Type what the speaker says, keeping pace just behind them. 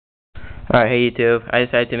Alright, hey YouTube. I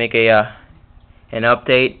decided to make an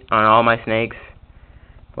update on all my snakes.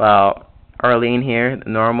 Well, Arlene here, the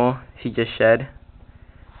normal, she just shed.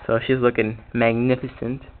 So she's looking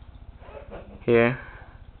magnificent here.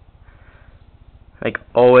 Like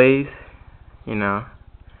always, you know.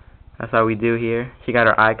 That's how we do here. She got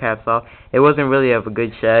her eye caps off. It wasn't really of a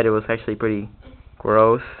good shed. It was actually pretty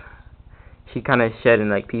gross. She kind of shed in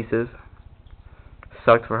like pieces.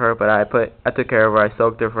 Sucked for her, but I took care of her. I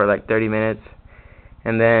soaked her for like 30 minutes,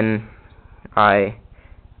 and then I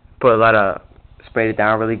sprayed it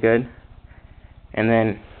down really good, and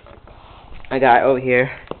then I got over here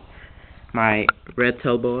my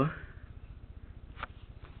red-tailed boa.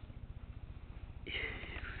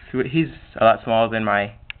 He's a lot smaller than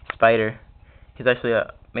my spider. He's actually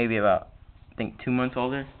maybe about, I think, 2 months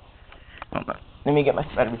older. Hold on. Let me get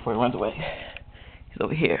my spider before he runs away. He's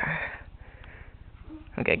over here.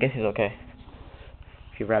 Okay, I guess he's okay.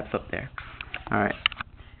 He wraps up there. Alright.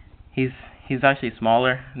 He's actually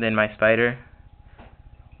smaller than my spider.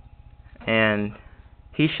 And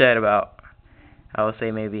he shed about, I would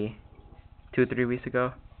say maybe 2 or 3 weeks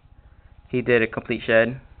ago. He did a complete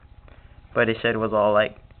shed. But his shed was all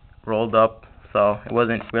like rolled up. So it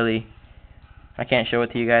wasn't really, I can't show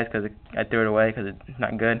it to you guys because I threw it away because it's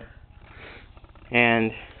not good.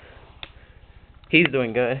 And he's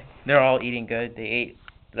doing good. They're all eating good. They ate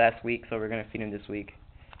last week, so we're going to feed him this week.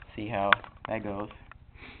 See how that goes.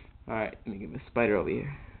 Alright, let me get my spider over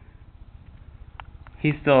here.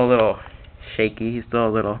 He's still a little shaky. He's still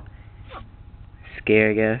a little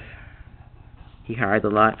scared, I guess. He hides a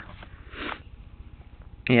lot.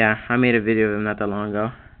 Yeah, I made a video of him not that long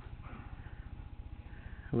ago.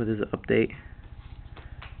 What is the update?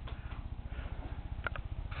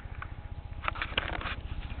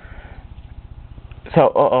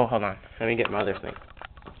 So, hold on. Let me get my other thing.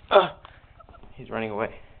 He's running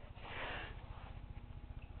away.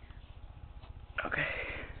 Okay.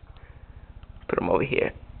 Put him over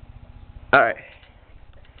here. Alright.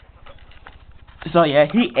 So, yeah,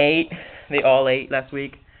 he ate. They all ate last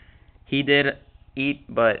week. He did eat,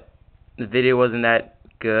 but the video wasn't that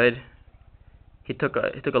good. It took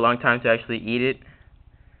a long time to actually eat it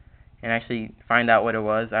and actually find out what it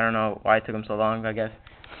was. I don't know why it took him so long, I guess.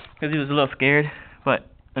 Because he was a little scared. But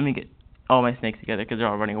let me get all my snakes together because they're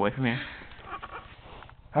all running away from here.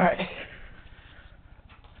 Alright.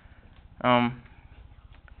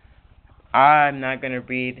 I'm not going to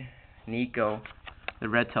breed Nico, the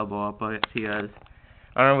red-tailed boa, but because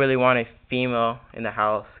I don't really want a female in the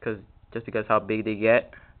house just because how big they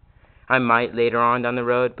get. I might later on down the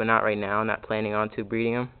road, but not right now. I'm not planning on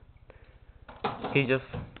breeding him. He's just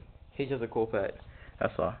a cool pet.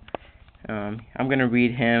 That's all. I'm going to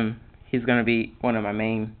breed him. He's going to be one of my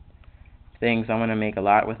main things. I'm going to make a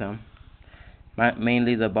lot with him.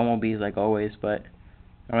 Mainly the bumblebees, like always, but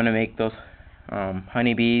I'm going to make those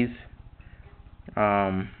honeybees,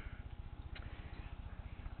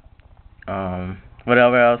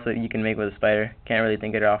 whatever else that you can make with a spider. Can't really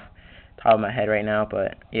think of it off the top of my head right now,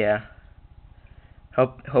 but yeah.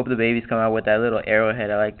 Hope the babies come out with that little arrowhead.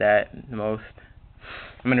 I like that the most.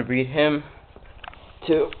 I'm going to breed him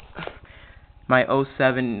to my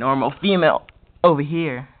 07 normal female over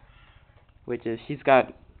here, which is, she's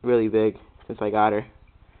got really big since I got her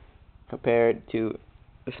compared to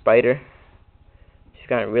the spider. She's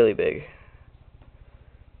gotten really big.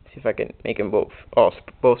 See if I can make them both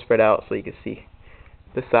spread out so you can see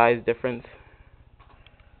the size difference.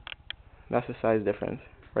 That's the size difference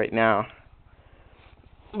right now.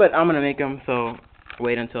 But I'm gonna make them, so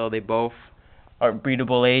wait until they both are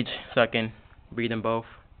breedable age so I can breed them both.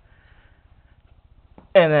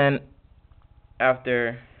 And then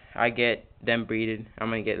after I get them breeded, I'm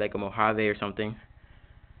gonna get like a Mojave or something,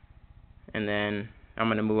 and then I'm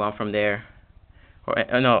gonna move on from there.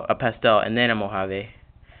 Or no, a pastel and then a Mojave,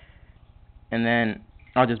 and then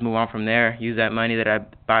I'll just move on from there. Use that money that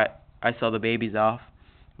I sell the babies off.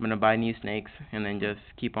 I'm gonna buy new snakes and then just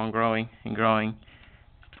keep on growing and growing,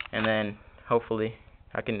 and then hopefully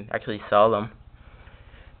I can actually sell them.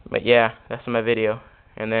 But yeah, that's my video.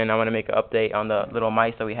 And then I want to make an update on the little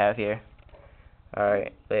mice that we have here.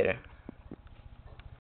 Alright, later.